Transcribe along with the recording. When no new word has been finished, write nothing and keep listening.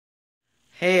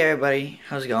Hey everybody,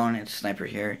 how's it going? It's Sniper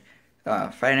here.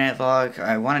 Friday night vlog.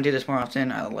 I want to do this more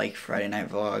often. I like Friday night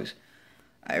vlogs.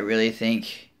 I really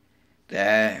think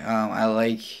that I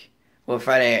like, well,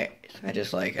 Friday I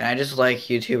just like, and I just like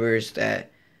YouTubers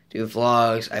that do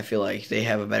vlogs. I feel like they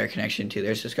have a better connection to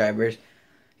their subscribers,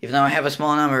 even though I have a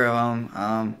small number of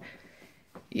them.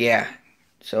 Yeah,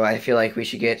 so I feel like we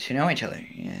should get to know each other,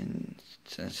 and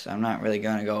since I'm not really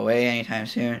going to go away anytime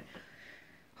soon,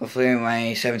 hopefully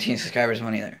my 17 subscribers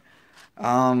won't either.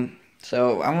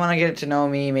 So I want to get to know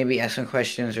me, maybe ask some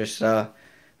questions or stuff,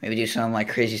 maybe do some like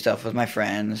crazy stuff with my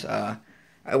friends. I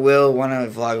will want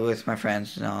to vlog with my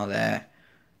friends and all that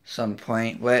some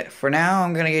point, but for now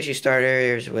I'm gonna get you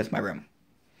starters with my room.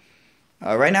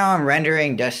 Right now I'm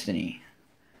rendering Destiny.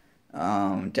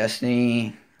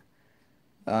 Destiny,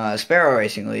 Sparrow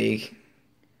Racing League.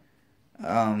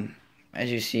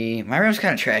 As you see, my room's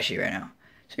kind of trashy right now,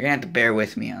 so you're gonna have to bear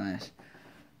with me on this.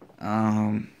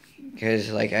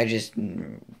 Because like I just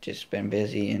been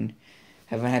busy and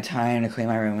haven't had time to clean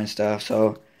my room and stuff.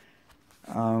 So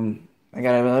I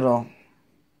got a little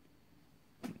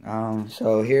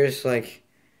so here's like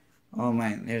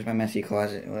here's my messy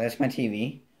closet. Well, that's my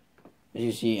TV. As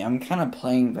you see, I'm kind of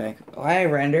playing back. While I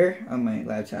render on my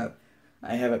laptop,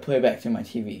 I have it play back through my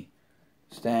TV.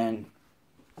 So then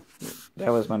that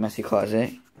was my messy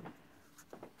closet.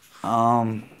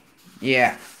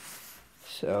 Yeah.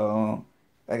 So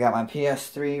I got my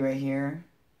PS3 right here.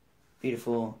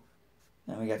 Beautiful.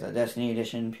 Then we got the Destiny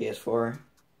Edition PS4.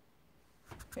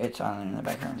 It's on in the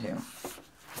background too.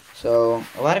 So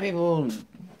a lot of people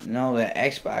know that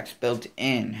Xbox built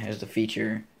in has the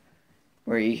feature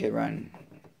where you could run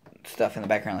stuff in the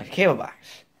background like a cable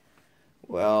box.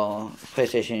 Well,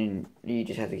 PlayStation, you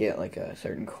just have to get like a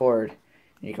certain cord,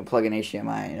 and you can plug in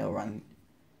HDMI and it'll run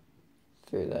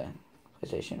through the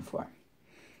PlayStation 4.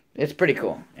 It's pretty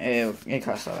cool. It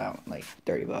costs about like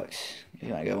 $30 if you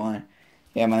want to get one.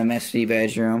 Yeah, my messy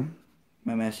bedroom,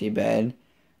 my messy bed,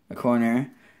 a corner,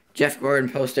 Jeff Gordon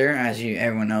poster. As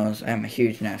everyone knows, I'm a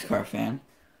huge NASCAR fan.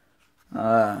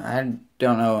 I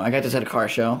don't know. I got this at a car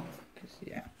show.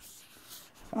 Yeah.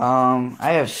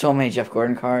 I have so many Jeff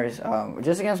Gordon cars.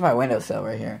 Just against my windowsill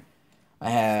right here, I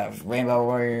have Rainbow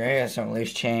Warrior. I got some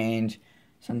loose change,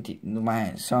 some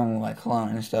like cologne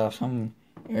and stuff, some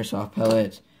airsoft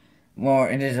pellets. More,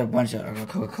 and there's a bunch of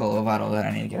Coca-Cola bottle that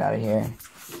I need to get out of here.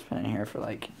 It's been in here for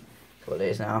like a couple of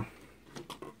days now.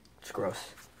 It's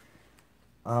gross.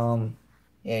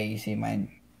 Yeah, you see my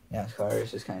NASCAR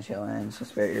is just kind of chilling. Some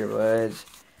spare earbuds.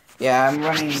 Yeah, I'm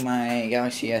running my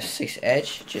Galaxy S6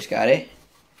 Edge. Just got it.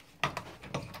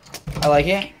 I like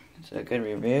it. It's a good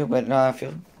review, but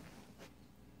feel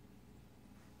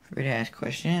free to ask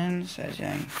questions as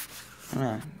I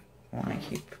want to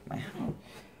keep my house.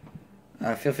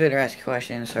 Feel free to ask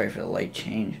questions. Sorry for the light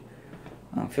change.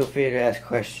 Feel free to ask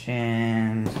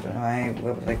questions.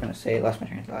 What was I going to say? Lost my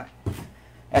train of thought.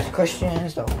 Ask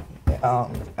questions.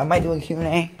 I might do a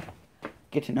Q&A.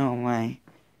 Get to know my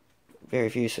very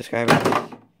few subscribers.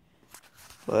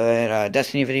 But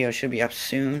Destiny video should be up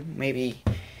soon. Maybe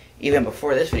even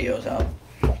before this video is out.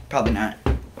 Probably not.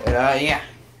 But yeah.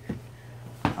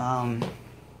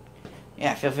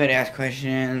 Yeah, feel free to ask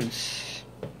questions.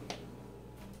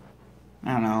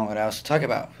 I don't know what else to talk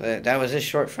about. But that was this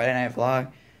short Friday night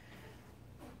vlog.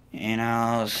 And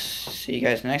I'll see you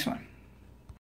guys in the next one.